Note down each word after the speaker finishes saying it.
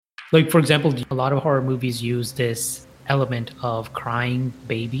Like, for example, a lot of horror movies use this element of crying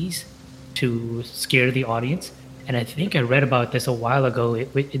babies to scare the audience. And I think I read about this a while ago.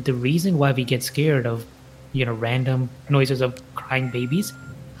 The reason why we get scared of, random noises of crying babies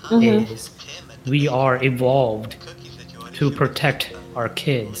is we are evolved to protect our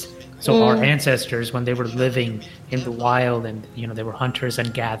kids. So our ancestors, when they were living in the wild and, they were hunters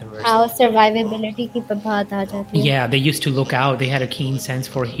and gatherers. Our survivability की बात आ जाती है. Yeah, they used to look out. They had a keen sense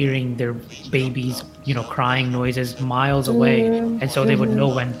for hearing their babies, crying noises miles away. And so they would know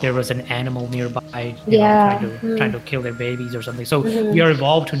when there was an animal nearby, trying to kill their babies or something. So we are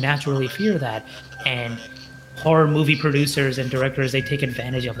evolved to naturally fear that. And horror movie producers and directors, they take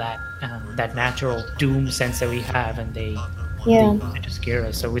advantage of that natural doom sense that we have, and they use it to scare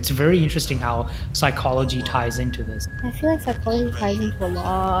us. So it's very interesting how psychology ties into this. I feel like psychology ties into a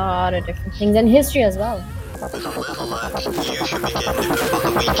lot of different things, and history as well.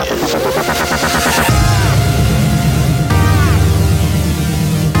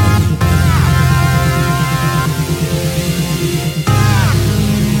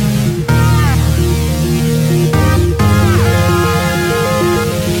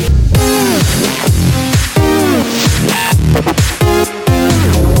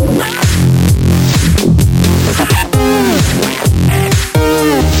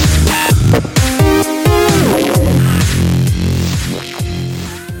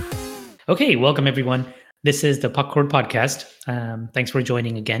 Okay, welcome everyone. This is the Popcorn Podcast. Thanks for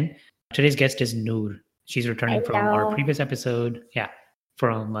joining again. Today's guest is Noor. She's returning from our previous episode. Yeah,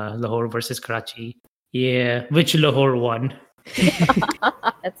 from Lahore versus Karachi. Yeah, which Lahore won?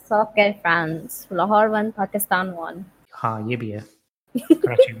 It's okay, France. Lahore won, Pakistan won. हाँ ये भी है.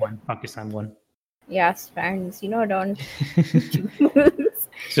 Karachi won, Pakistan won. Yes, friends. Don't.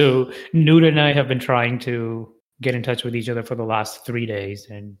 So Noor and I have been trying to get in touch with each other for the last 3 days,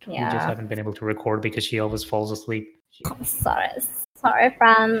 and we just haven't been able to record because she always falls asleep. Sorry,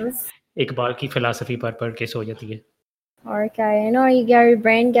 friends. Iqbal की philosophy पढ़ के सो जाती है. Okay, your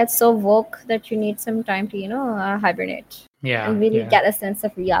brain gets so woke that you need some time to, hibernate. Yeah. And really get a sense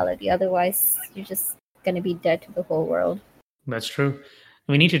of reality. Otherwise, you're just going to be dead to the whole world. That's true.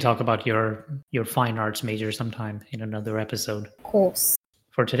 We need to talk about your fine arts major sometime in another episode. Of course.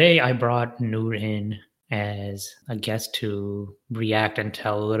 For today, I brought Noor in as a guest to react and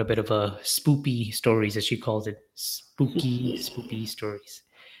tell a little bit of a spoopy stories, as she calls it. Spoopy stories.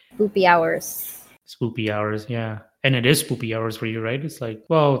 Spoopy hours. Spoopy hours, yeah. And it is spoopy hours for you, right? It's like,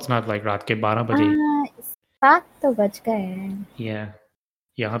 well, it's not like रात के 12 बजे. 7 तो बज गए. Yeah.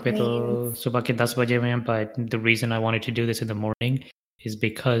 यहाँ पे तो सुबह के 10 बजे में, but the reason I wanted to do this in the morning is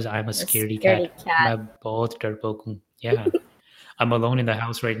because I'm a scaredy cat. मैं बहुत डरपोक हूँ. Yeah. I'm alone in the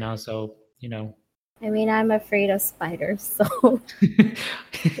house right now, so, I mean, I'm afraid of spiders, so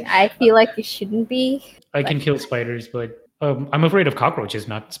I feel like you shouldn't be. I can kill spiders, but I'm afraid of cockroaches,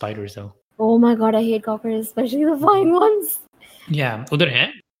 not spiders, though. Oh my god, I hate cockroaches, especially the flying ones. Yeah, उधर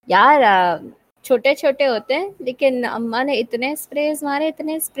हैं? यार छोटे छोटे होते हैं, लेकिन अम्मा ने इतने स्प्रेज मारे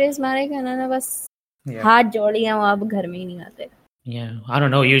कि उन्होंने बस हाथ जोड़ लिया, वो अब घर में ही नहीं आते. Yeah, I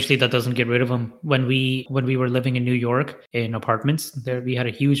don't know. Usually that doesn't get rid of them. When we were living in New York in apartments, there we had a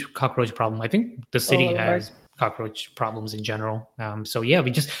huge cockroach problem. I think the city has cockroach problems in general. So yeah,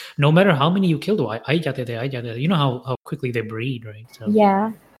 we just, no matter how many you killed, I jate. You know how quickly they breed, right? So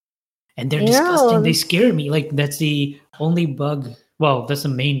yeah. And they're disgusting. They scare me. Like that's the only bug. Well, that's the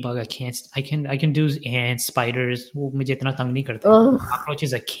main bug I can do ants, spiders.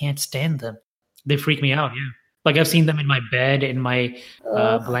 Cockroaches, I can't stand them. They freak me out. Yeah. Like I've seen them in my bed, in my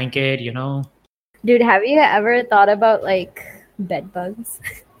blanket, Dude, have you ever thought about like bed bugs?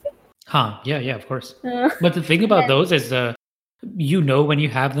 Yeah, of course. But the thing about those is, when you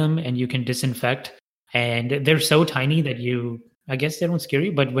have them and you can disinfect, and they're so tiny that I guess they don't scare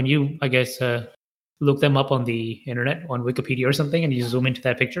you. But when you, look them up on the internet, on Wikipedia or something, and you zoom into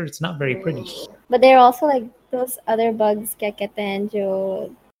that picture, it's not very pretty. But they're also like those other bugs,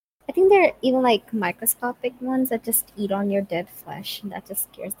 I think they're even like microscopic ones that just eat on your dead flesh, and that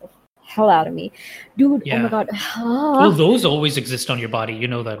just scares the hell out of me. Dude, yeah. Oh my god. Well, those always exist on your body. You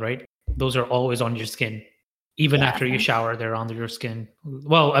know that, right? Those are always on your skin. Even after you shower, they're on your skin.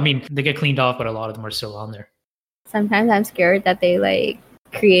 Well, I mean, they get cleaned off, but a lot of them are still on there. Sometimes I'm scared that they like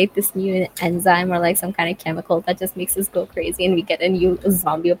create this new enzyme or like some kind of chemical that just makes us go crazy and we get a new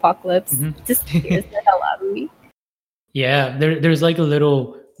zombie apocalypse. It just scares the hell out of me. Yeah, there's like a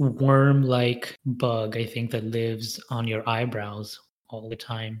little worm-like bug, I think, that lives on your eyebrows all the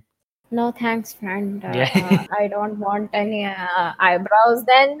time. No thanks, friend. I don't want any eyebrows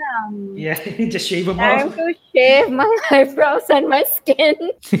then. Yeah, just shave them off. Time to shave my eyebrows and my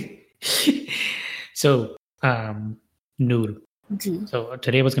skin. So, Noor. Gee. So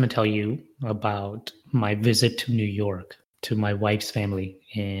today I was going to tell you about my visit to New York to my wife's family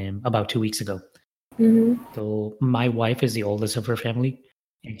about 2 weeks ago. Mm-hmm. So my wife is the oldest of her family,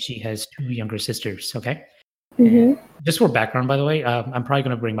 and she has two younger sisters. Okay. Mm-hmm. Just for background, by the way, I'm probably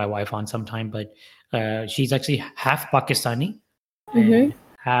going to bring my wife on sometime, but she's actually half Pakistani and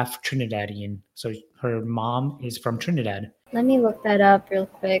half Trinidadian. So her mom is from Trinidad. Let me look that up real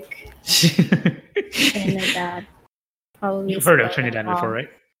quick. Trinidad. Probably You've heard of spelled Trinidad wrong. before, right?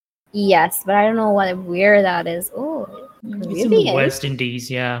 Yes, but I don't know where that is. Oh, It's in the West Indies,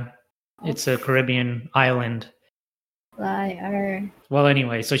 yeah. It's a Caribbean island. Well,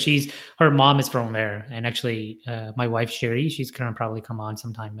 anyway, so her mom is from there, and actually, my wife Sherry, she's gonna probably come on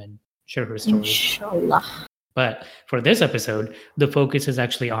sometime and share her story. Inshallah. But for this episode, the focus is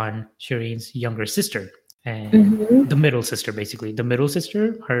actually on Shireen's younger sister and the middle sister, basically. The middle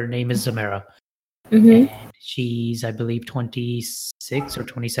sister, her name is Zamira. And she's, I believe, 26 or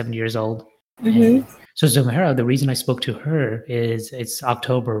 27 years old. So Zamira, the reason I spoke to her is it's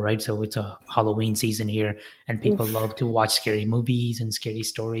October, right? So it's a Halloween season here, and people love to watch scary movies and scary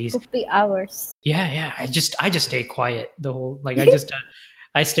stories. 50 hours. Yeah. I just stay quiet the whole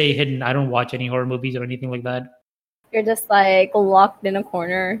I stay hidden. I don't watch any horror movies or anything like that. You're just like locked in a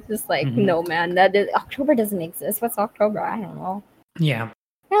corner, just like no, man. October doesn't exist. What's October? I don't know. Yeah.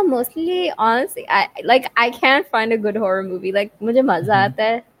 Yeah, mostly, honestly, I can't find a good horror movie. Like, mujhe maza aata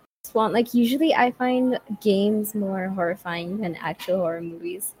hai. Swan. Like, usually I find games more horrifying than actual horror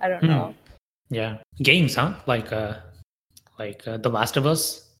movies. I don't know. Yeah, games, huh? Like The Last of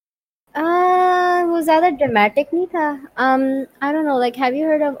Us. Was that dramatic, Nita? I don't know. Like, have you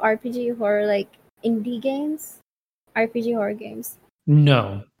heard of RPG horror, like indie games, RPG horror games?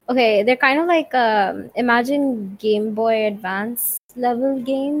 No. Okay, they're kind of like imagine Game Boy Advance level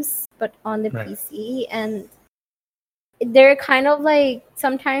games, but on the PC, and they're kind of like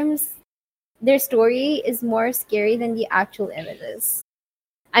sometimes their story is more scary than the actual images.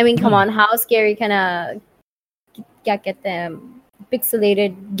 I mean, come on, how scary can a get them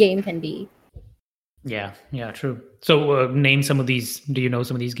pixelated game can be? Yeah, true. So name some of these. Do you know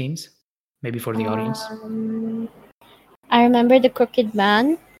some of these games? Maybe for the audience. I remember The Crooked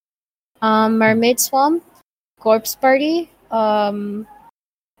Man, Mermaid Swamp, Corpse Party.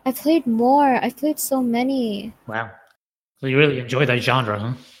 I played more. I played so many. Wow. So you really enjoy that genre,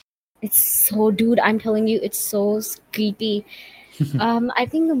 huh? It's so, dude, I'm telling you, it's so creepy. I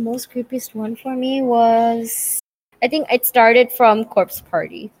think the most creepiest one for me was, I think it started from Corpse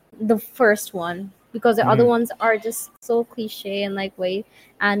Party, the first one, because the other ones are just so cliche and like way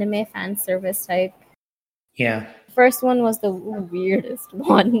anime fan service type. Yeah. First one was the weirdest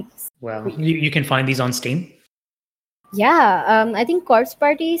one. Well, you can find these on Steam? Yeah, I think Corpse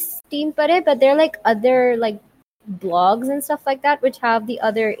Party Steam pare, but they're like other like blogs and stuff like that, which have the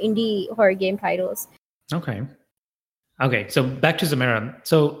other indie horror game titles. Okay, so back to Zamira.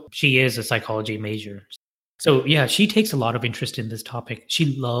 So she is a psychology major. So yeah, she takes a lot of interest in this topic.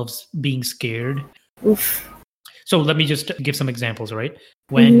 She loves being scared. Oof. So let me just give some examples, right?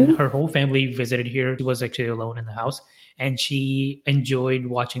 When her whole family visited here, she was actually alone in the house, and she enjoyed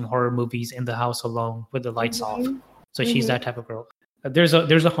watching horror movies in the house alone with the lights off. So she's that type of girl. There's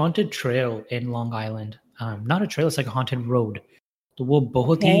a haunted trail in Long Island. Not a trail, it's like a haunted road. So wo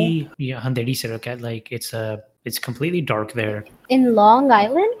bahut hi andheri se rakha hai, like it's completely dark there. In Long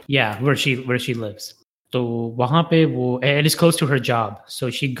Island? Yeah, where she lives. So wahan pe and it's close to her job. So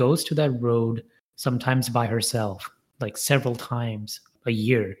she goes to that road sometimes by herself, like several times a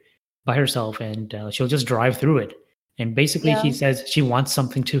year by herself, and she'll just drive through it. And basically she says she wants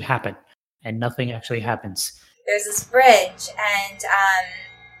something to happen, and nothing actually happens. There's this bridge, and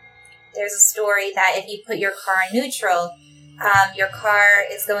there's a story that if you put your car in neutral, your car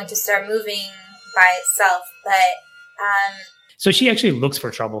is going to start moving by itself. But so she actually looks for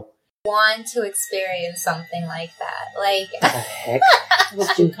trouble. Want to experience something like that. Like, the heck?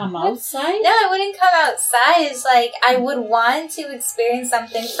 Would you come outside? No, I wouldn't come outside. It's like I would want to experience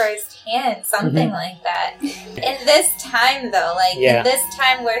something firsthand, something like that. In this time, though, in this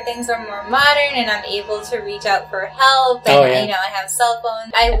time where things are more modern and I'm able to reach out for help, and I have cell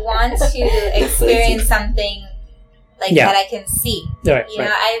phones, I want to experience something like that I can see. Right,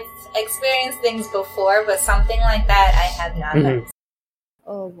 I've experienced things before, but something like that I have not.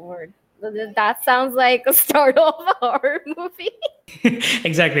 Oh Lord, that sounds like a start of a horror movie.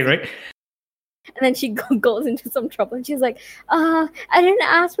 Exactly, right? And then she goes into some trouble, and she's like, I didn't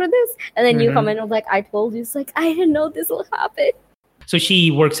ask for this. And then you come in and like, I told you. It's like, I didn't know this will happen. So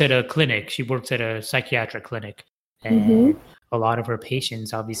she works at a clinic. She works at a psychiatric clinic. And a lot of her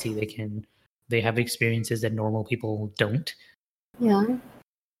patients, obviously, they have experiences that normal people don't. Yeah.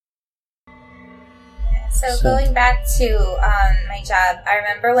 So going back to my job, I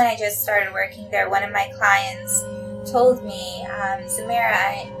remember when I just started working there, one of my clients told me,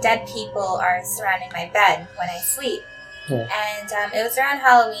 Zamira, dead people are surrounding my bed when I sleep. Yeah. And it was around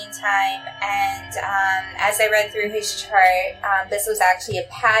Halloween time, and as I read through his chart, this was actually a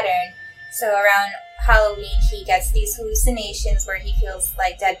pattern. So around Halloween, he gets these hallucinations where he feels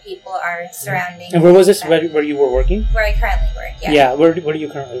like dead people are surrounding. And where was this? Where you were working? Where I currently work. Yeah. Yeah. Where do you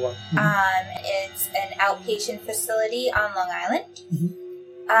currently work? It's an outpatient facility on Long Island.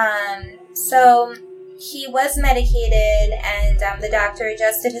 Mm-hmm. So he was medicated, and the doctor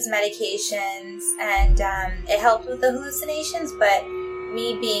adjusted his medications, and it helped with the hallucinations. But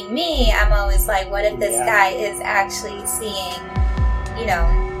me being me, I'm always like, what if this guy is actually seeing,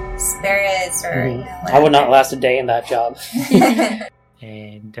 spirits or I would not last a day in that job.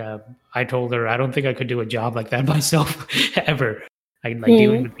 And I told her I don't think I could do a job like that myself ever.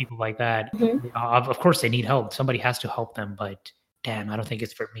 Dealing with people like that. Of course, they need help. Somebody has to help them, but damn, I don't think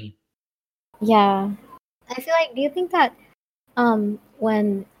it's for me. Yeah, I feel like. Do you think that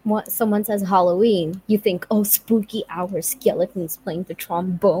when someone says Halloween, you think, oh, spooky hour, skeletons playing the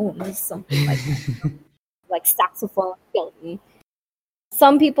trombone or something like that, like saxophone skeleton?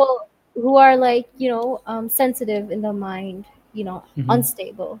 Some people who are sensitive in the mind,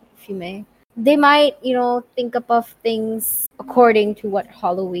 unstable, if you may, they might, think of things according to what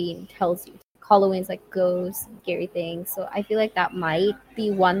Halloween tells you. Halloween's like ghosts, scary things. So I feel like that might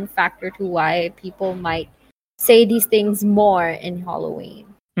be one factor to why people might say these things more in Halloween.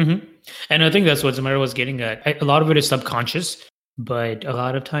 Mm-hmm. And I think that's what Zamira was getting at. A lot of it is subconscious, but a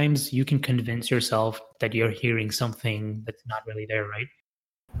lot of times you can convince yourself that you're hearing something that's not really there, right?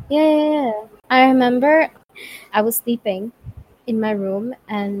 Yeah. I remember I was sleeping in my room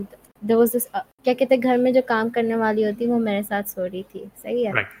and there was this क्या कहते घर में जो काम करने वाली होती वो मेरे साथ सो रही थी सही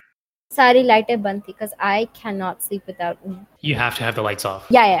है सारी लाइटें बंद थी because I cannot sleep without. You have to have the lights off.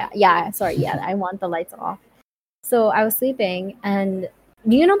 Yeah. Sorry, yeah, I want the lights off. So I was sleeping, and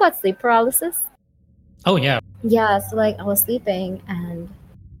do you know about sleep paralysis? Oh yeah. Yeah, so I was sleeping, and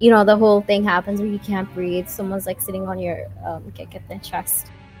the whole thing happens where you can't breathe. Someone's sitting on your chest.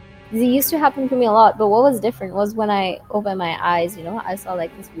 It used to happen to me a lot, but what was different was when I opened my eyes, I saw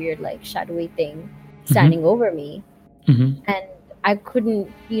this weird shadowy thing standing over me, and I couldn't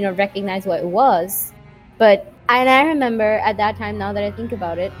recognize what it was. And I remember at that time, now that I think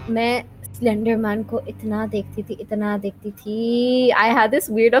about it, मैं Slenderman को इतना देखती थी. I had this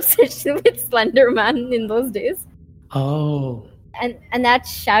weird obsession with Slenderman in those days. Oh. And that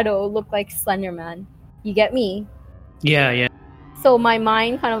shadow looked like Slenderman. You get me? Yeah. So my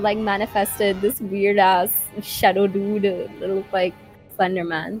mind kind of manifested this weird ass shadow dude that looked like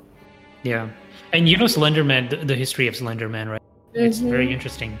Slenderman. Yeah. And Slenderman, the history of Slenderman, right? It's very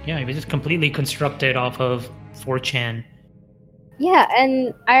interesting. Yeah, it was just completely constructed off of 4chan. Yeah,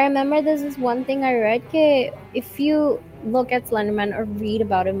 and I remember there's this one thing I read, that if you look at Slenderman or read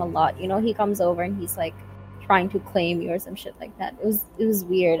about him a lot, he comes over and he's trying to claim you or some shit like that. It was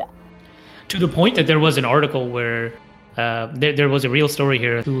weird. To the point that there was an article where there was a real story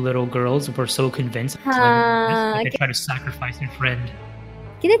here. 2 little girls were so convinced that they tried to sacrifice their friend.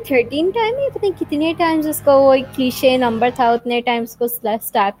 कितने 13 time ही पता नहीं कितने times उसको वो एक cliché number था उतने times को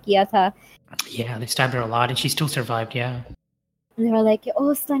स्टैब किया था. Yeah, they stabbed her a lot and she still survived, yeah. And they were like,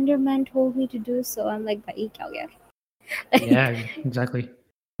 oh, Slenderman told me to do so. I'm like, bhai, kya ho gaya? Yeah, exactly.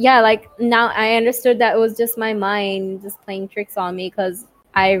 Yeah, now I understood that it was just my mind just playing tricks on me because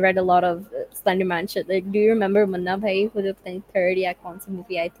I read a lot of Slenderman shit. Do you remember Munna bhai who जो पता नहीं 3rd या कौन सी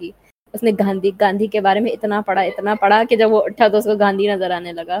movie आई थी? उसने गांधी के बारे में इतना पढ़ा कि जब वो उठा तो उसको गांधी नजर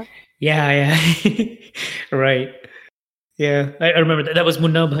आने लगा. Yeah. Right. Yeah, I remember that was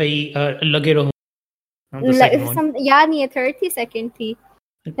Munna Bhai Lage Raho. याद नहीं है 3rd थी 2nd थी.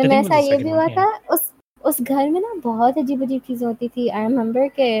 तो मेरे साथ ये भी हुआ था. उस घर में ना बहुत अजीब चीज होती थी. I remember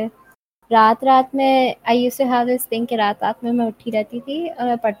के रात में I used to have this thing कि रात में मैं उठी रहती थी और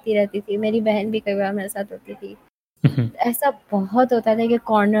मैं पढ़ती रहती थी. मेरी बहन भी कई बार मेरे साथ होती थी. ऐसा बहुत होता था कि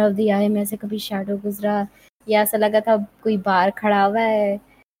कॉर्नर ऑफ द आई में से कभी शैडो गुजरा या ऐसा लगा था कोई बाहर खड़ा हुआ है.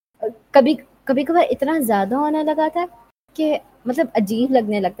 कभी इतना ज्यादा होने लगा था कि मतलब अजीब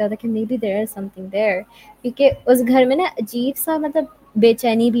लगने लगता था कि may be there is something there. क्योंकि उस घर में ना अजीब सा मतलब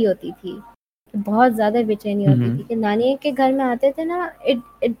बेचैनी भी होती थी. बहुत ज्यादा बेचैनी होती थी कि नानी के घर में आते थे ना.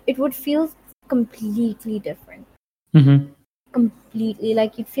 It would feel completely different. Completely,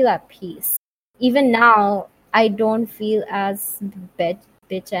 you'd feel at peace. Even now I don't feel as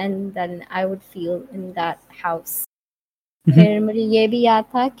bitchin' than I would feel in that house. फिर मुझे ये भी याद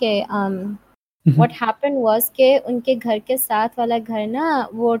था कि what happened was कि उनके घर के साथ वाला घर ना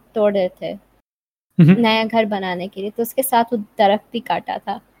वो तोड़ रहे थे नया घर बनाने के लिए, तो उसके साथ वो दरख्त भी काटा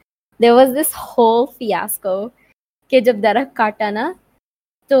था. There was this whole fiasco कि जब दरख्त काटा ना,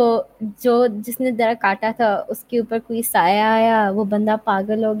 तो जो जिसने दरख्त काटा था उसके ऊपर कोई साया आया, वो बंदा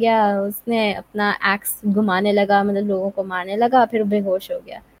पागल हो गया, उसने अपना एक्स घुमाने लगा, मतलब लोगों को मारने लगा, फिर बेहोश हो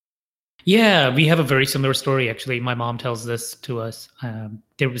गया. Yeah, we have a very similar story. Actually, my mom tells this to us.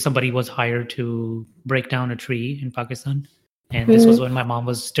 Somebody was hired to break down a tree in Pakistan, and this was when my mom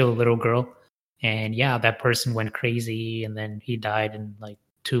was still a little girl. And yeah, that person went crazy, and then he died in like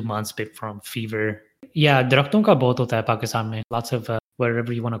 2 months from fever. Yeah, दरख्तों का बहुत होता है पाकिस्तान में. Lots of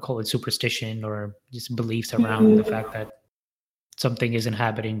whatever you want to call it, superstition or just beliefs around the fact that something is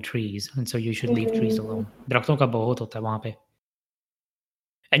inhabiting trees, and so you should leave trees alone. दरख्तों का बहुत होता है वहाँ पे.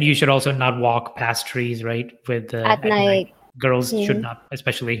 And you should also not walk past trees, right? At night. Girls should not,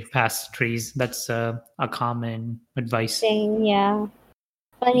 especially past trees. That's a common advice. Yeah.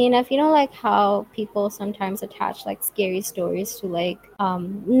 Funny enough, you know, like how people sometimes attach like scary stories to like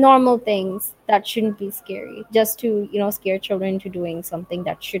normal things that shouldn't be scary, just to, you know, scare children into doing something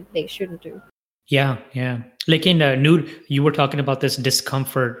that they shouldn't do. Yeah. Like in Noor, you were talking about this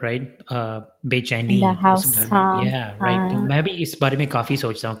discomfort, right? बेचैनी. The house. Yeah, right. मैं भी इस बारे में काफी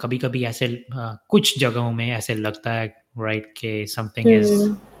सोचता हूँ. कभी-कभी ऐसे कुछ जगहों में ऐसे लगता है, right, कि something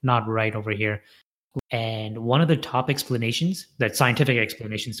is not right over here. And one of the top explanations, that scientific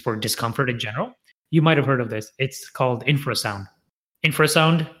explanations for discomfort in general, you might have heard of this. It's called infrasound.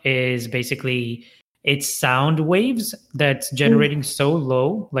 Infrasound is basically it's sound waves that's generating so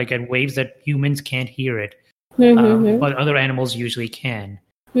low, like at waves that humans can't hear it, but other animals usually can.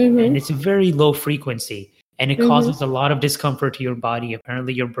 And it's a very low frequency, and it causes a lot of discomfort to your body.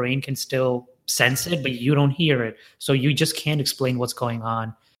 Apparently, your brain can still sense it, but you don't hear it. So you just can't explain what's going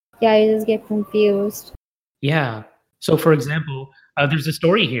on. Yeah, you just get confused. Yeah. So, for example, there's a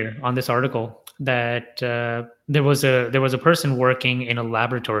story here on this article that there was a person working in a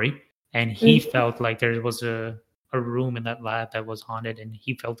laboratory, and he felt like there was a room in that lab that was haunted, and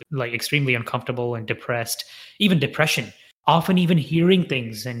he felt like extremely uncomfortable and depressed, even depression, often even hearing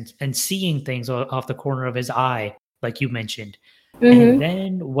things and seeing things off the corner of his eye, like you mentioned. And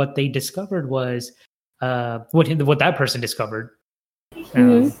then what they discovered was what that person discovered.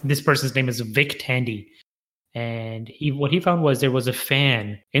 This person's name is Vic Tandy, and what he found was there was a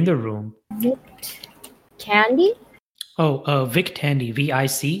fan in the room. Vic Tandy? Oh, Vic Tandy,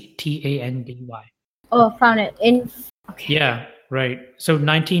 Victandy. Oh, found it. Okay. Yeah, right. So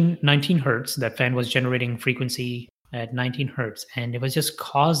 19 hertz, that fan was generating frequency at 19 hertz, and it was just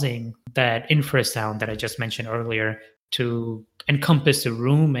causing that infrasound that I just mentioned earlier to encompass the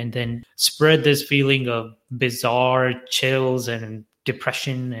room and then spread this feeling of bizarre chills and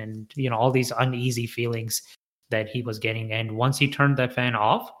depression and, you know, all these uneasy feelings that he was getting. And once he turned that fan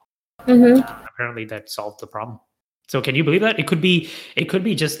off, apparently that solved the problem. So can you believe that? It could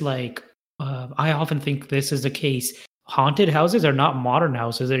be just like, I often think this is the case. Haunted houses are not modern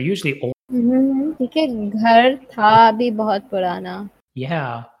houses. They're usually old. घर था भी बहुत पुराना.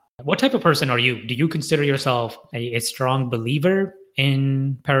 Yeah. What type of person are you? Do you consider yourself a strong believer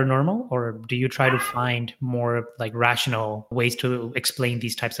in paranormal, or do you try to find more like rational ways to explain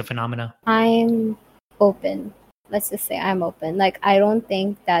these types of phenomena? I'm open. Let's just say I'm open. Like, I don't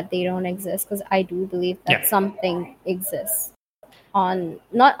think that they don't exist, because I do believe that something exists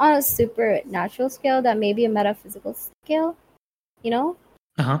not on a supernatural scale, that maybe a metaphysical scale, you know?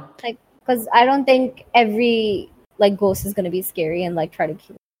 Like, because I don't think every like ghost is going to be scary and like try to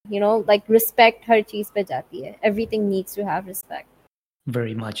kill you, know, like respect har cheez pe jati hai. Everything needs to have respect.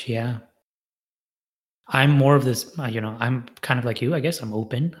 Very much, yeah. I'm more of this, I'm kind of like you, I guess. I'm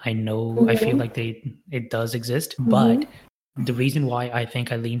open. I know, I feel like it does exist, but the reason why I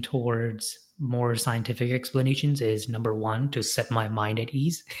think I lean towards more scientific explanations is, number one, to set my mind at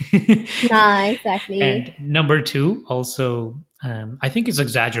ease. Exactly. And number two, also, I think it's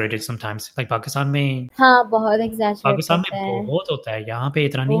exaggerated sometimes. Like Pakistan mein, बहुत exaggerated. Pakistan mein बहुत होता है, यहाँ पे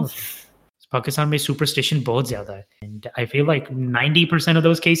इतना नहीं होता. Pakistan mein superstition बहुत ज़्यादा है. And I feel like 90% of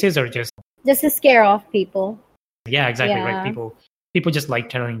those cases are just to scare off people. Yeah, exactly, right. People just like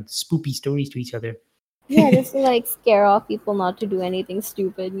telling spoopy stories to each other. Yeah, just to like scare off people not to do anything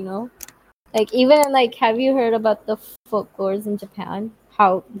stupid, you know? Like, even like, have you heard about the folklores in Japan?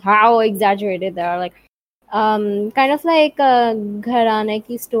 How exaggerated they are. Like, kind of like gharane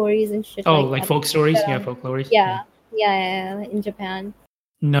ki stories and shit. Oh, like folk stories? Yeah, folklores. Yeah, in Japan.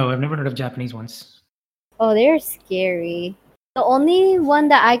 No, I've never heard of Japanese ones. Oh, they're scary. The only one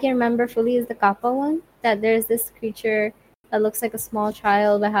that I can remember fully is the Kappa one. That there's this creature that looks like a small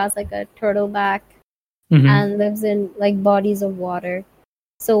child but has like a turtle back Mm-hmm. and lives in like bodies of water.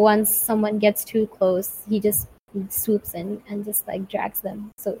 So once someone gets too close, he just swoops in and just like drags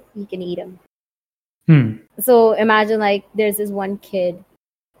them so he can eat them. So imagine like there's this one kid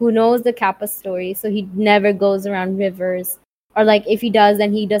who knows the Kappa story, so he never goes around rivers, or like if he does,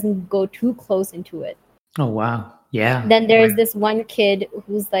 then he doesn't go too close into it. Oh wow, yeah. Then there's this one kid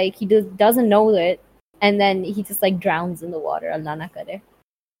who's like he doesn't know it, and then he just like drowns in the water. Allah na kare.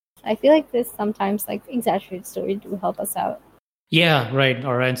 I feel like this sometimes like exaggerated stories do help us out. Yeah, right.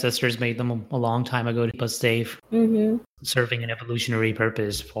 Our ancestors made them a long time ago to keep us safe, serving an evolutionary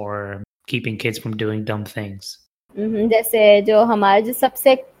purpose for keeping kids from doing dumb things. जैसे जो हमारा जो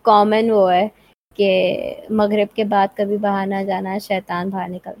सबसे common वो है कि मगरिब के बाद कभी बाहर ना जाना, शैतान बाहर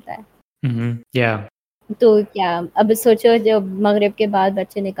निकलता है. Yeah. तो क्या अब सोचो जब मगरिब के बाद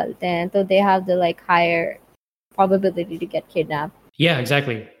बच्चे निकलते हैं तो they have the like higher probability to get kidnapped. Yeah,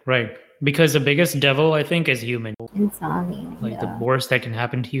 exactly. Right. Because the biggest devil, I think, is human. Insani. Like the worst that can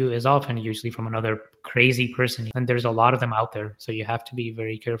happen to you is often usually from another crazy person. And there's a lot of them out there. So you have to be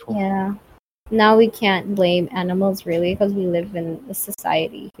very careful. Yeah. Now we can't blame animals really because we live in a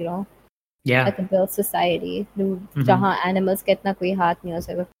society, you know? Yeah. Like a built society. Jahan animals ke itna koi haath nahi ho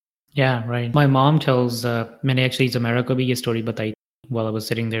sakta. Yeah, right. My mom tells, मैंने actually it's America भी ये story बताई while I was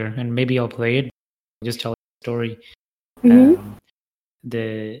sitting there. And maybe I'll play it. Just tell the story.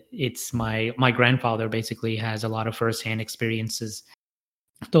 It's my grandfather basically has a lot of first-hand experiences.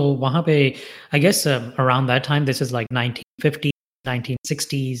 So वहाँ पे, I guess around that time, this is like 1950s,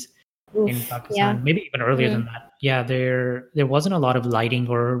 1960s in Pakistan, maybe even earlier than that. Yeah, there wasn't a lot of lighting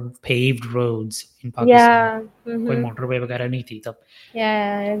or paved roads in Pakistan. कोई motorway वगैरह नहीं थी तब.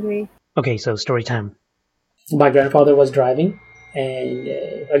 Yeah, I agree. Okay, so story time. My grandfather was driving, and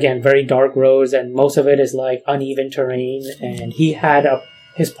again, very dark roads, and most of it is like uneven terrain, and he had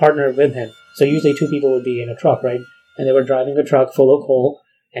his partner with him. So usually two people would be in a truck, right? And they were driving a truck full of coal,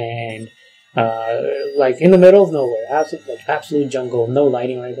 and like in the middle of nowhere, absolute jungle, no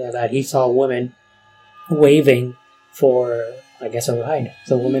lighting or anything like that. He saw a woman waving for, I guess, a ride.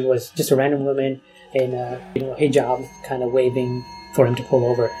 So the woman was just a random woman in hijab, kind of waving for him to pull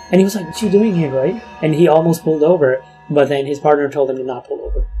over. And he was like, "What's she doing here, right?" And he almost pulled over, but then his partner told him to not pull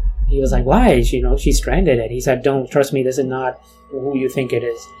over. He was like, "Why? She's stranded." And he said, "Don't trust me. This is not who you think it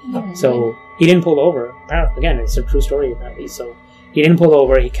is." So he didn't pull over. Again, it's a true story apparently. So he didn't pull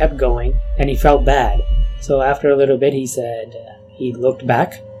over. He kept going, and he felt bad. So after a little bit, he said he looked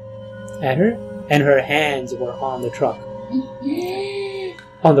back at her, and her hands were on the truck,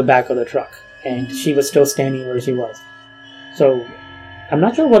 on the back of the truck, and she was still standing where she was. So I'm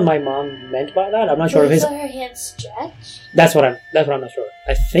not sure what my mom meant by that. I'm not sure if her hands stretched. That's what I'm not sure.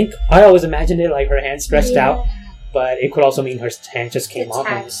 I think I always imagined it like her hands stretched out, but it could also mean her hand just came off.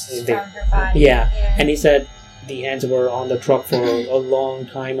 From her body. Yeah, and he said the hands were on the truck for a long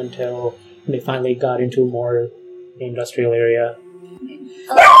time until they finally got into more industrial area.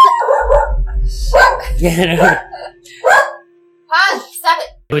 Yeah. Stop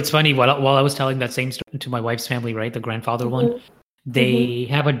it. It's funny, while I was telling that same story to my wife's family, right, the grandfather one, they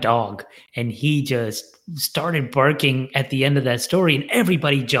have a dog, and he just started barking at the end of that story, and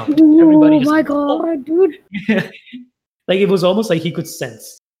everybody jumped. Everybody just, my god, dude. Like it was almost like he could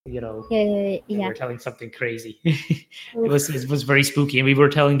sense, Yeah. we're telling something crazy. It was very spooky, and we were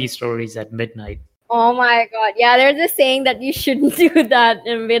telling these stories at midnight. Oh my god. Yeah, there's a saying that you shouldn't do that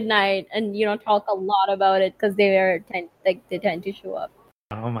in midnight and talk a lot about it because they tend to show up.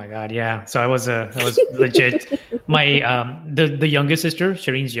 Oh my god, yeah. So I was legit. My the youngest sister,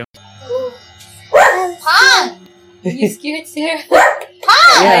 Shireen's young. Pom! You scared Sarah?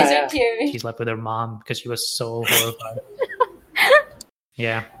 Pom! Yeah. She slept with her mom because she was so horrified.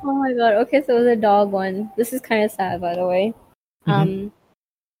 Yeah. Oh my god. Okay, so the dog one. This is kind of sad, by the way.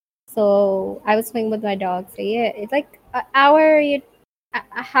 So I was playing with my dog. So yeah, it's like an hour,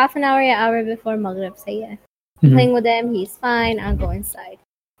 half an hour before Maghrib. So yeah, playing with him. He's fine. I'll go inside.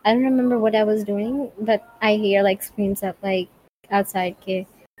 I don't remember what I was doing, but I hear like screams up like outside. Ke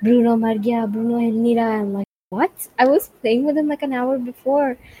Bruno mar gaya, Bruno hil nahi raha. I'm like, what? I was playing with him like an hour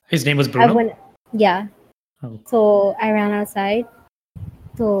before. His name was Bruno? Yeah. Oh. So I ran outside.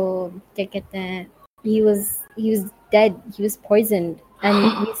 So he was dead. He was poisoned,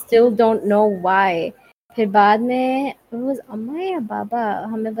 and we still don't know why. फिर बाद में it was अम्मा या बाबा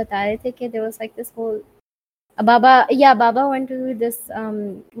हमें बता रहे थे कि there was like this whole Baba went to this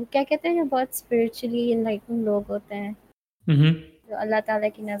क्या कहते हैं जो बहुत spiritually enlightened लोग होते हैं जो अल्लाह ताला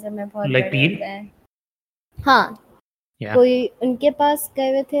की नजर में बहुत like बड़े होते हैं. हाँ. कोई उनके पास गए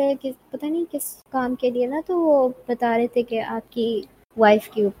हुए थे कि पता नहीं किस काम के लिए ना, तो वो बता रहे थे कि आपकी वाइफ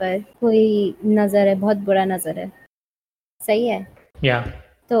के ऊपर कोई नजर है, बहुत बुरा नजर है. सही है.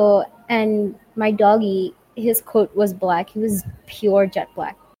 तो and my doggy, his coat was black. He was pure jet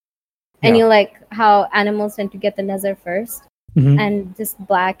black. And you know, like how animals tend to get the nazar first, and this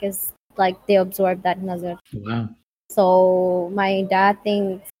black is like they absorb that nazar. Wow. So my dad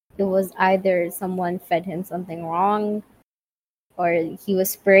thinks it was either someone fed him something wrong, or he was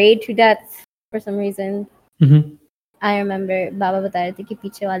sprayed to death for some reason. I remember बाबा बता रहे थे कि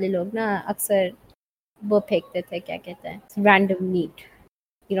पीछे वाले लोग ना अक्सर वो फेंकते थे, क्या कहते हैं, random meat.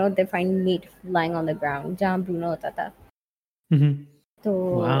 You know, they find meat lying on the ground जहाँ Bruno होता था. तो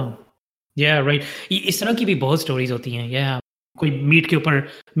wow. Yeah, right. इस तरह की भी बहुत स्टोरीज होती हैं. Yeah, कोई मीट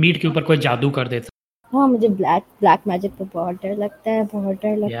के ऊपर कोई जादू कर देता. हाँ, मुझे black magic पे बहुत डर लगता है, बहुत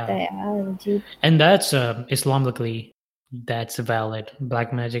डर लगता है यार जी. And that's Islamically that's valid.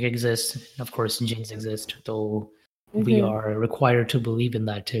 Black magic exists. Of course, jinns exist. So we are required to believe in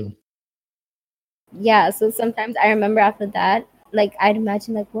that too. Yeah, so sometimes I remember after that, like I'd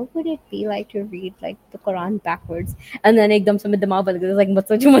imagine like what would it be like to read like the Quran backwards, and then ekdam se mein dimag badal gaya, like mat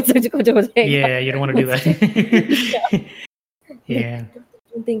socho kuch ho jayega. Yeah, you don't want to do that. Yeah.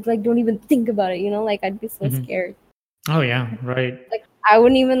 Don't even think about it, you know, like I'd be so scared. Oh yeah, right. Like I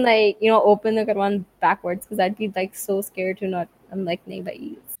wouldn't even like, you know, open the Quran backwards because I'd be like so scared to not. I'm like nahi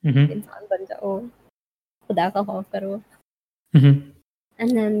bhai, insaan ban jao, khuda ka khauf karo.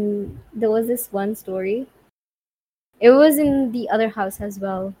 And then there was this one story. It was in the other house as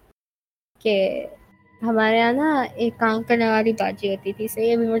well. कि हमारे यहाँ ना एक काम करने वाली बाजी होती थी. So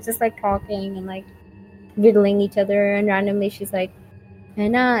we were just like talking and like riddling each other, and randomly she's like, है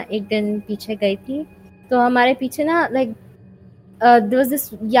ना एक दिन पीछे गई थी तो हमारे पीछे ना like there was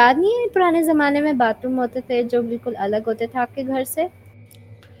this, याद नहीं है पुराने जमाने में बाथरूम होते थे जो बिल्कुल अलग होते थे आपके घर से.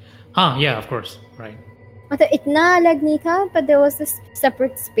 हाँ, yeah, of course, right. मतलब इतना अलग नहीं था, but there was this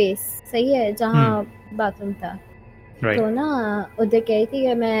separate space. सही है, जहाँ बाथरूम था. Right. तो ना उधर कही थी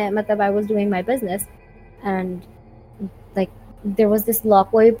कि मैं मतलब I was doing my business and like there was this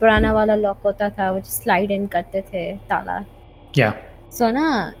lock, वही पुराना वाला lock होता था वो slide in करते थे ताला. Yeah. So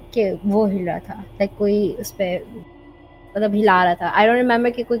ना कि वो हिल रहा था, like कोई उस पे मतलब हिला रहा था. I don't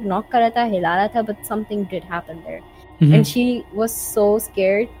remember कि कोई knock कर रहा था, हिला रहा था, but something did happen there. And she was so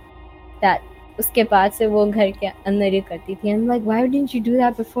scared that उसके बाद से वो घर के अंदर ही करती थी. I'm like, why didn't you do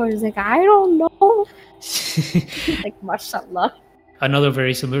that before? It's like, I don't know. Like, mashallah. Another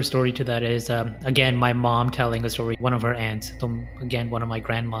very similar story to that is, again, my mom telling a story, one of her aunts, again, one of my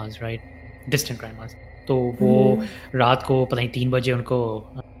grandmas, right? Distant grandmas. तो वो रात को पता नहीं 3 बजे उनको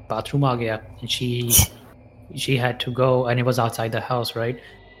bathroom आ गया, and she had to go, and it was outside the house, right?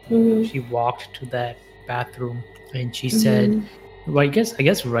 She walked to that bathroom, and she said, well, I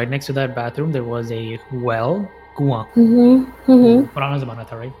guess right next to that bathroom there was a well, कुआं. पुराना ज़माना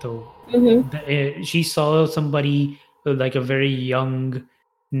था, right? So she saw somebody, like a very young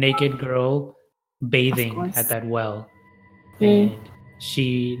naked girl bathing at that well, and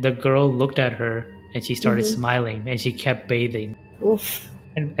the girl looked at her and she started smiling and she kept bathing. Oof.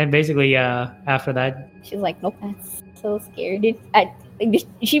 And basically after that she's like, nope, that's so scared.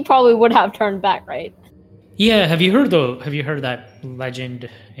 She probably would have turned back, right? Yeah, have you heard that legend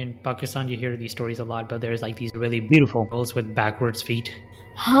in Pakistan? You hear these stories a lot, but there's like these really beautiful girls with backwards feet.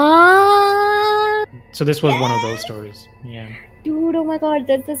 Huh? So this was one of those stories. Yeah. Dude, oh my god,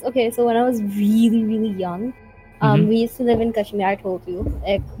 that's this. Okay, so when I was really, really young, we used to live in Kashmir, I told you.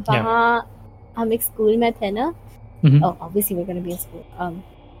 Like, वहाँ हम एक school में थे ना. Oh, obviously we're gonna be in school.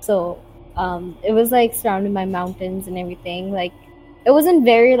 So it was like surrounded by mountains and everything. Like, it wasn't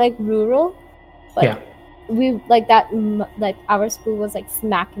very like rural, but we like that. Like our school was like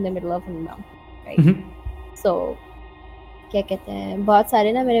smack in the middle of a mountain, right? So क्या कहते हैं, बहुत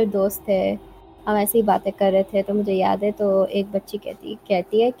सारे ना मेरे दोस्त थे, हम ऐसे ही बातें कर रहे थे. तो मुझे याद है, तो एक बच्ची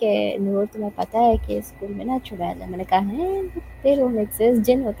कहती है कि नूर, तुम्हें पता है कि स्कूल में ना चुड़ैल है. मैंने कहा है, they don't exist,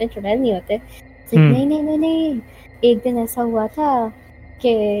 जिन होते हैं, चुड़ैल नहीं होते. नहीं, एक दिन ऐसा हुआ था कि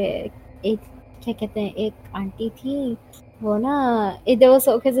एक क्या कहते हैं, एक आंटी थी, वो ना there was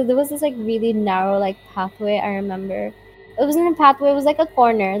this like really narrow like pathway. I remember it wasn't a pathway, it was like a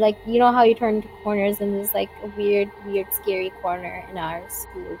corner, like you know how you turn corners, and there's like a weird scary corner in our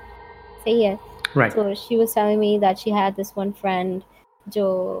school. So yeah, right. So she was telling me that she had this one friend,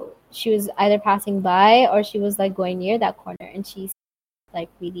 she was either passing by or she was like going near that corner, and she's like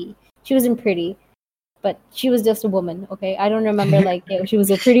she wasn't pretty, but she was just a woman. Okay, I don't remember like she was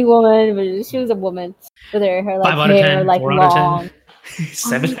a pretty woman, but she was a woman with her hair like hair like long.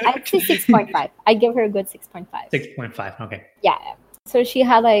 7? I'd say 6.5. I give her a good 6.5. 6.5. Okay. Yeah. So she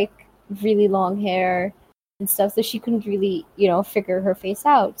had like really long hair and stuff, so she couldn't really, figure her face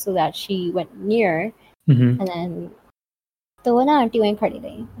out, so that she went near, and then तो वो ना aunty वहीं खड़ी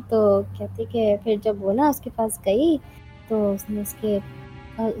रही, तो कहती कि फिर जब वो ना उसके पास गई तो उसने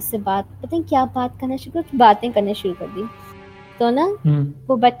उससे पता नहीं क्या बातें करना शुरू कर दी, तो ना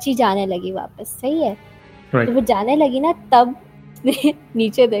वो बच्ची जाने लगी वापस, सही है, तो वो जाने लगी ना, तब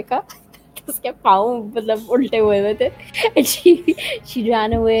नीचे देखा तो उसके पाँव मतलब उल्टे हुए थे, and she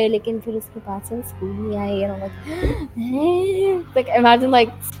ran away, लेकिन फिर उसके बाद से स्कूल नहीं आई, and I'm like imagine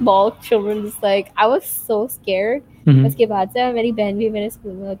like small children just like, I was so scared. उसके बाद से मेरी बहन भी मेरे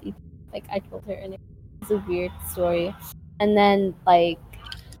स्कूल में होती थी, like I told her, and it's a weird story. And then like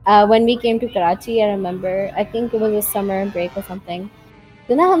when we came to Karachi, I remember, I think it was a summer break or something,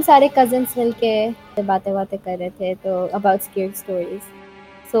 तो ना हम सारे cousins मिलके बातें कर रहे थे तो about scared stories.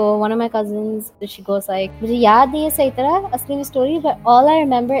 So one of my cousins, she goes like, मुझे याद नहीं है सही तरह असली में story, but all I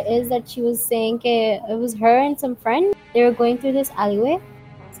remember is that she was saying कि it was her and some friend, they were going through this alleyway,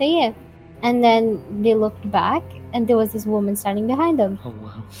 सही है, and then they looked back and there was this woman standing behind them. Oh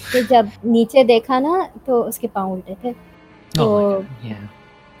wow. तो जब नीचे देखा ना तो उसके पाँव उल्टे थे,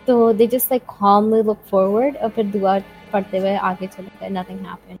 तो they just like calmly looked forward और फिर दुआ पढ़ते हुए आगे चले गए, nothing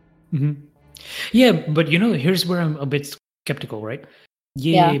happened. Yeah, but here's where I'm a bit skeptical, right?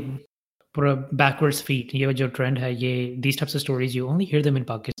 For backwards feet, ये जो trend है, these types of stories, you only hear them in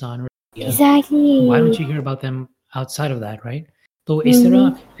Pakistan. Exactly. Why don't you hear about them outside of that, right? So इस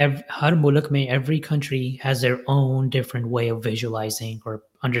तरह हर मुल्क में, every country has their own different way of visualizing or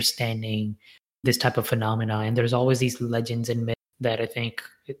understanding this type of phenomena, and there's always these legends and myths that I think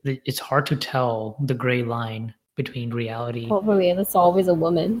it's hard to tell the gray line between reality. Hopefully, it's always a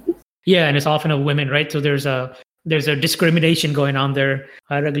woman. Yeah, and it's often a woman, right? So there's a discrimination going on there.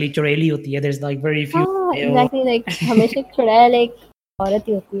 There's like very few. Exactly, like हमेशा चुड़ैल like औरत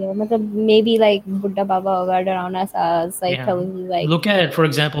ही होती है, मतलब maybe like बुड्ढा बाबा होगा डरावना सा, like telling you like. Look at, for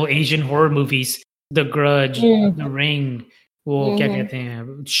example, Asian horror movies, The Grudge, The Ring, क्या कहते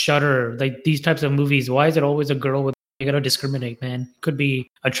हैं, Shudder, like these types of movies. Why is it always a girl with? You gotta discriminate, man. Could be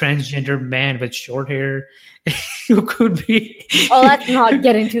a transgender man with short hair. You could be. Oh, let's not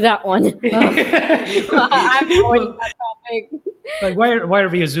get into that one. I'm avoiding that topic. Like, why are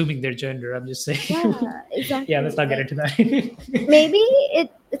we assuming their gender? I'm just saying. Yeah, exactly. Yeah, let's not get into that. Maybe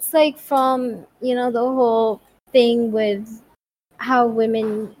it's like from the whole thing with how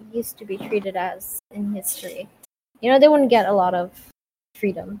women used to be treated as in history. They wouldn't get a lot of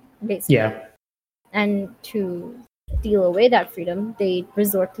freedom, basically. Yeah. And to steal away that freedom, they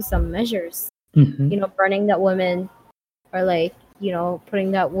resort to some measures. Burning that woman, or like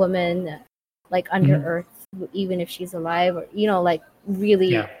putting that woman like under earth, even if she's alive, or like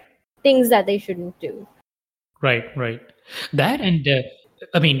really things that they shouldn't do. Right. That, and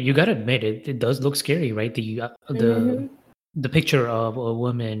I mean, you gotta admit it does look scary, right? The picture of a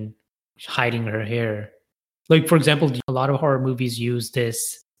woman hiding her hair, like for example, a lot of horror movies use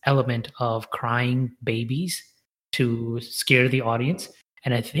this element of crying babies to scare the audience.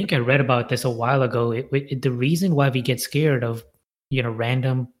 And I think I read about this a while ago. The reason why we get scared of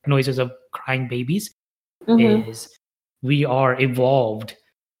random noises of crying babies is we are evolved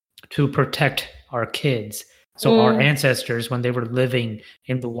to protect our kids. So our ancestors, when they were living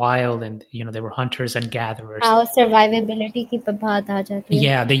in the wild and they were hunters and gatherers, our survivability की बात आ जाती है.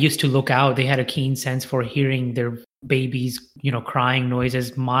 Yeah, they used to look out. They had a keen sense for hearing their babies, crying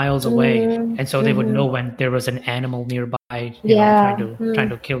noises miles away, and so they would know when there was an animal nearby, trying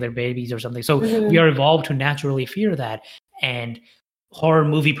to kill their babies or something. So we are evolved to naturally fear that, and horror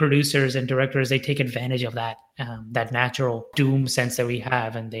movie producers and directors, they take advantage of that that natural doom sense that we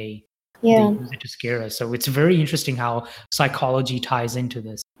have, and they use it to scare us. So it's very interesting how psychology ties into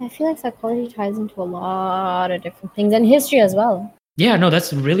this. I feel like psychology ties into a lot of different things, and history as well. Yeah, no,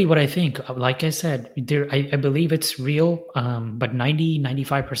 that's really what I think. Like I said, I believe it's real, but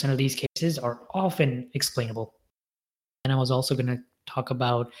 95% of these cases are often explainable. And I was also going to talk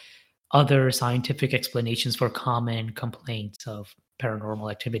about other scientific explanations for common complaints of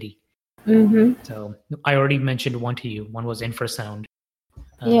paranormal activity. So I already mentioned one to you. One was infrasound.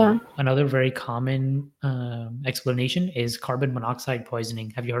 Another very common explanation is carbon monoxide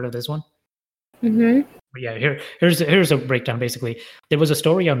poisoning. Have you heard of this one? Yeah, here's a breakdown. Basically, there was a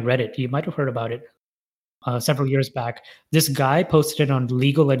story on Reddit. You might have heard about it several years back. This guy posted it on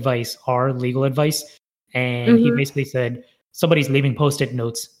Legal Advice, and he basically said somebody's leaving post-it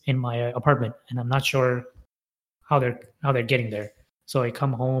notes in my apartment, and I'm not sure how they're getting there. So I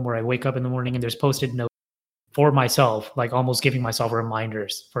come home or I wake up in the morning and there's post-it notes for myself, like almost giving myself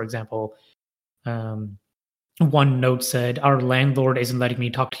reminders. For example, one note said, "Our landlord isn't letting me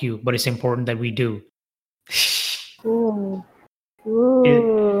talk to you, but it's important that we do." Ooh.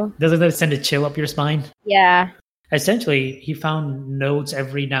 Ooh. Doesn't that send a chill up your spine? Yeah. Essentially, he found notes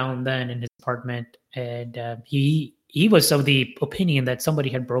every now and then in his apartment, and he was of the opinion that somebody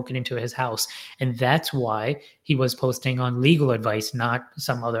had broken into his house, and that's why he was posting on legal advice, not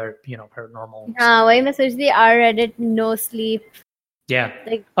some other, paranormal. Why message the Reddit no sleep? Yeah.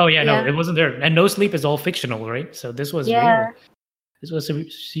 No, it wasn't there, and no sleep is all fictional, right? So this was real. This was a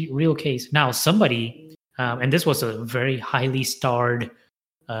real case. Now somebody, and this was a very highly starred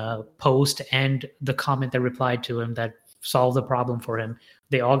post, and the comment that replied to him that solved the problem for him.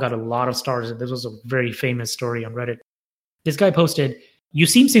 They all got a lot of stars, and this was a very famous story on Reddit. This guy posted, "You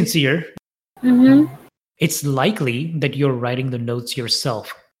seem sincere. Mm-hmm. It's likely that you're writing the notes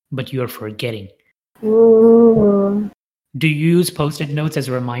yourself, but you're forgetting." Ooh. Do you use post-it notes as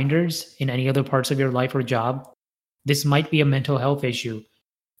reminders in any other parts of your life or job? This might be a mental health issue.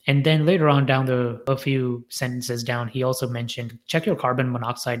 And then later on a few sentences down, he also mentioned, check your carbon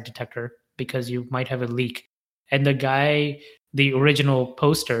monoxide detector because you might have a leak. And the guy, the original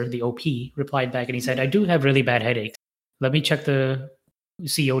poster, the OP, replied back and he said, "I do have really bad headaches. Let me check the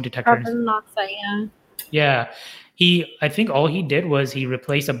CO detector." Carbon monoxide, yeah. Yeah. I think all he did was he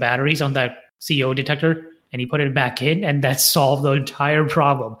replaced the batteries on that CO detector and he put it back in, and that solved the entire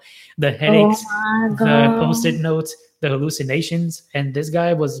problem. The headaches, the post-it notes, the hallucinations. And this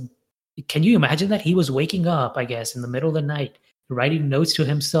guy can you imagine that? He was waking up, I guess, in the middle of the night, writing notes to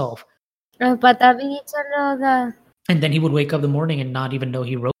himself. And then he would wake up in the morning and not even know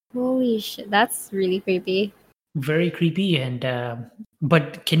he wrote. Holy shit, that's really creepy. Very creepy. And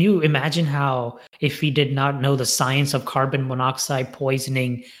but can you imagine how, if he did not know the science of carbon monoxide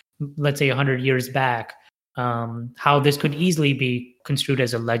poisoning, let's say 100 years back, how this could easily be construed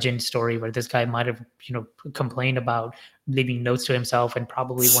as a legend story where this guy might have, complained about leaving notes to himself, and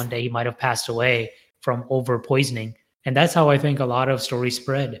probably one day he might have passed away from over poisoning. And that's how I think a lot of stories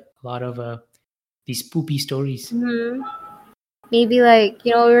spread. A lot of these spoopy stories. Mm-hmm. Maybe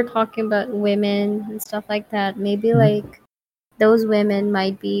we were talking about women and stuff like that. Maybe those women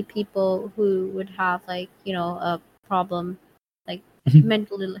might be people who would have a problem,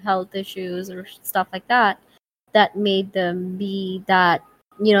 mental health issues or stuff like that made them be that,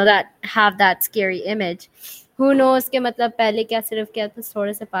 that have that scary image. Who knows कि मतलब पहले क्या सिर्फ क्या तो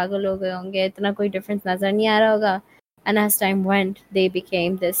थोड़े से पागल हो गए होंगे, इतना कोई difference नजर नहीं आ रहा होगा, and as time went they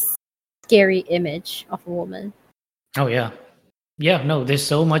became this scary image of a woman. Oh yeah. Yeah, no, there's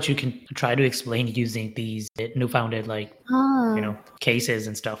so much you can try to explain using these newfounded cases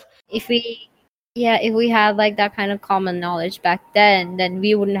and stuff. If we had that kind of common knowledge back then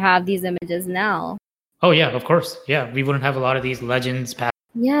we wouldn't have these images now. Oh yeah, of course. Yeah, we wouldn't have a lot of these legends.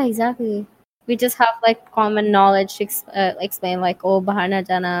 Yeah, exactly. We just have common knowledge to explain oh bahar na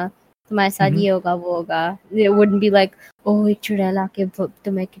jana, tumhare saath ye hoga wo hoga. It wouldn't be oh ek chudela ke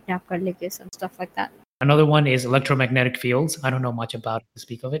tumhe kidnap kar lege, and stuff like that. Another one is electromagnetic fields. I don't know much about it to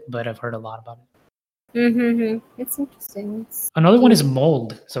speak of it, but I've heard a lot about it. Mm-hmm. It's interesting. Another one is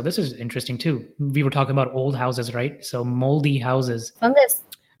mold. So this is interesting too. We were talking about old houses, right? So moldy houses. Fungus.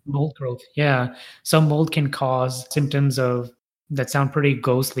 Mold growth. Yeah. Some mold can cause symptoms that sound pretty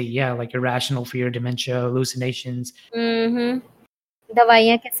ghostly. Yeah, like irrational fear, dementia, hallucinations. Mm-hmm.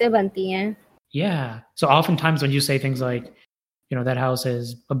 Dawaiyan kaise banti hain? Yeah. So oftentimes when you say things like, that house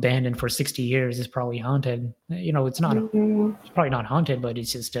is abandoned for 60 years, it's probably haunted. It's not. It's probably not haunted, but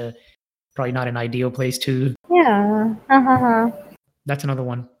it's just probably not an ideal place to. Yeah. That's another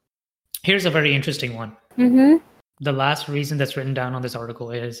one. Here's a very interesting one. Mm-hmm. The last reason that's written down on this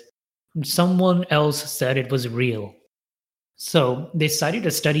article is someone else said it was real. So they cited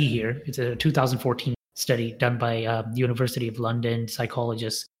a study here. It's a 2014 study done by University of London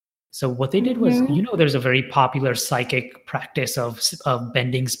psychologists. So what they did was, there's a very popular psychic practice of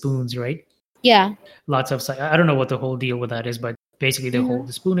bending spoons, right? Yeah. Lots of, I don't know what the whole deal with that is, but basically they hold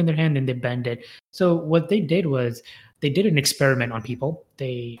the spoon in their hand and they bend it. So what they did was they did an experiment on people.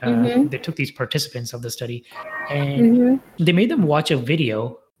 They took these participants of the study and they made them watch a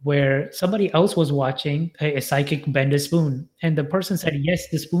video where somebody else was watching a psychic bend a spoon. And the person said, yes,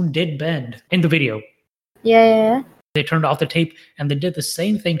 the spoon did bend in the video. Yeah. They turned off the tape and they did the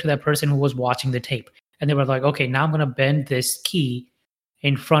same thing to that person who was watching the tape. And they were like, okay, now I'm going to bend this key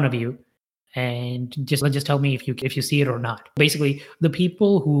in front of you and just tell me if you see it or not. Basically, the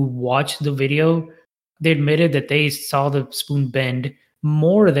people who watched the video, they admitted that they saw the spoon bend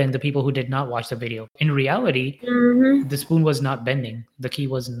more than the people who did not watch the video. In reality, the spoon was not bending. The key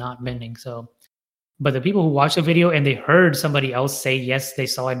was not bending. So But the people who watched the video and they heard somebody else say yes, they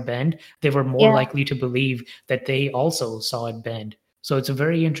saw it bend, they were more likely to believe that they also saw it bend. So it's a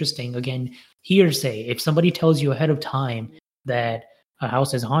very interesting, again, hearsay. If somebody tells you ahead of time that a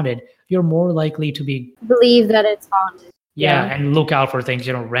house is haunted, you're more likely to believe that it's haunted. Yeah, and look out for things,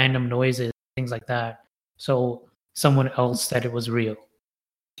 random noises, things like that. So someone else said it was real.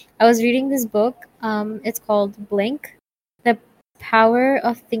 I was reading this book. It's called Blink, The Power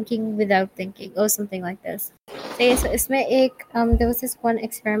of Thinking Without Thinking, or something like this. So there was this one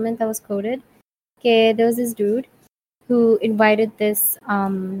experiment that was coded. Okay, there was this dude who invited this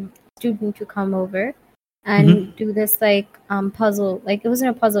student to come over and do this puzzle. Like, it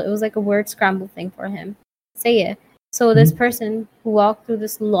wasn't a puzzle, it was like a word scramble thing for him. So this person who walked through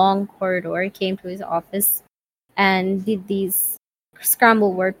this long corridor came to his office and did these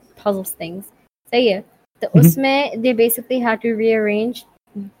scramble word puzzles things. Usme, they basically had to rearrange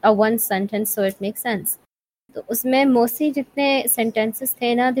a one sentence so it makes sense. So usme mostly jitne sentences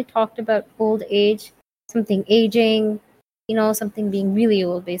the na, they talked about old age, something aging, something being really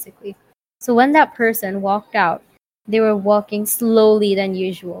old basically. So when that person walked out, they were walking slowly than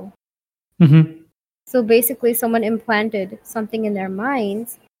usual. So basically someone implanted something in their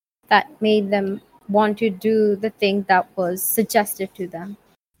minds that made them want to do the thing that was suggested to them.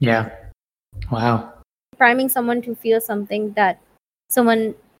 Yeah. Wow. Priming someone to feel something that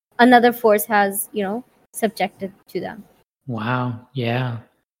another force has, subjected to them. Wow. Yeah.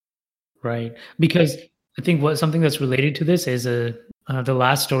 Right. Because I think something that's related to this is the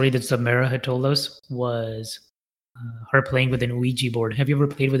last story that Samara had told us was her playing with an Ouija board. Have you ever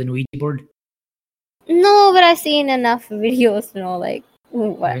played with an Ouija board? No, but I've seen enough videos to know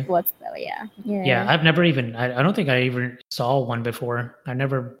what's that. Yeah. I've never even, I don't think I even saw one before. I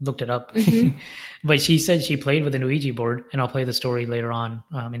never looked it up. But she said she played with an Ouija board, and I'll play the story later on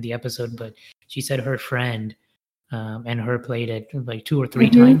in the episode. But she said her friend and her played it like 2 or 3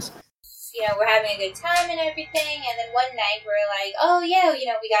 times. We're having a good time and everything, and then one night we're like, oh yeah, we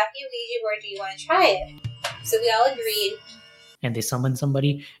got the Ouija board, do you want to try it? So we all agreed. And they summoned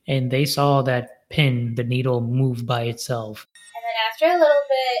somebody, and they saw that pin, the needle, move by itself. And then after a little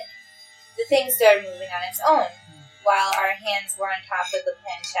bit, the thing started moving on its own while our hands were on top of the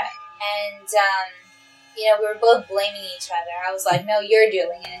planchette. And, we were both blaming each other. I was like, no, you're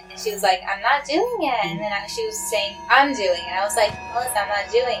doing it. And she was like, I'm not doing it. And then she was saying, I'm doing it. I was like, Melissa, I'm not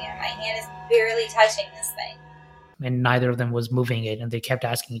doing it. My hand is barely touching this thing. And neither of them was moving it. And they kept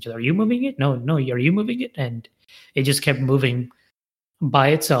asking each other, are you moving it? No, are you moving it? And it just kept moving by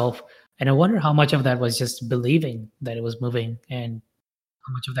itself. And I wonder how much of that was just believing that it was moving and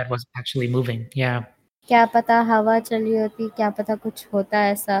how much of that was actually moving. Yeah. क्या पता हवा चल रही होती, क्या पता कुछ होता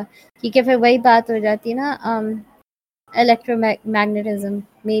ऐसा, क्योंकि फिर वही बात हो जाती ना, electromagnetism.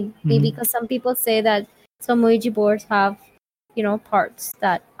 Maybe because some people say that some Ouija boards have, parts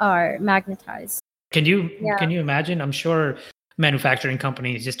that are magnetized. Can you imagine? I'm sure manufacturing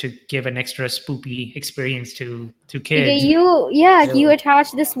companies, just to give an extra spoopy experience to kids. You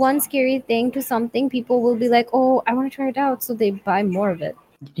attach this one scary thing to something, people will be like, oh, I want to try it out, so they buy more of it.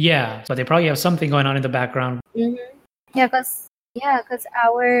 Yeah, but they probably have something going on in the background. Yeah, because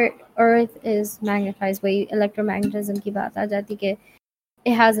our Earth is magnetized. Where electromagnetism ki baat aa jati ke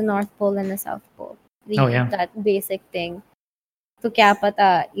it has a North Pole and a South Pole. That basic thing. So kya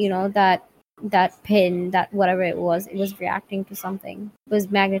pata, that pin, that whatever it was reacting to something. It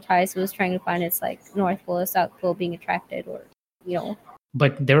was magnetized. It was trying to find its North Pole or South Pole being attracted, or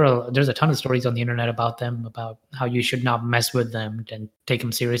But there's a ton of stories on the internet about them, about how you should not mess with them and take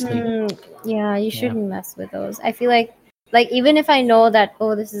them seriously. You shouldn't mess with those. I feel like even if I know that,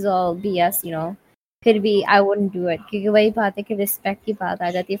 oh, this is all BS, I wouldn't do it. Respect ki baat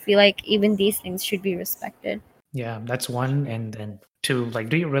aa jati. I feel like even these things should be respected. Yeah, that's one. And then 2,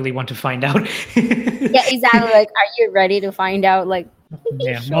 do you really want to find out? Yeah, exactly. Are you ready to find out? Well,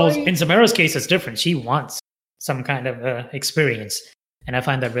 in Samara's case, it's different. She wants some kind of experience. And I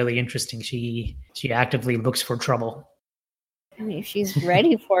find that really interesting. She actively looks for trouble. I mean, if she's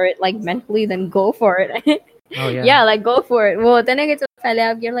ready for it, mentally, then go for it. Oh, yeah. Yeah, go for it. Well, then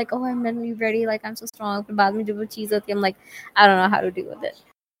you're like, oh, I'm mentally ready. I'm so strong. I'm like, I don't know how to deal with it.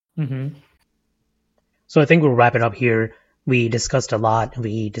 So I think we'll wrap it up here. We discussed a lot.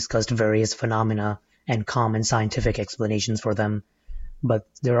 We discussed various phenomena and common scientific explanations for them. But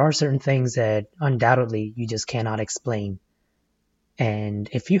there are certain things that undoubtedly you just cannot explain. And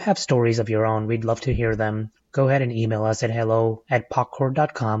if you have stories of your own, we'd love to hear them. Go ahead and email us at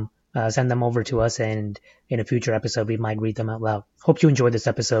hello@popcorn.com. Send them over to us, and in a future episode, we might read them out loud. Hope you enjoyed this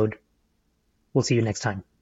episode. We'll see you next time.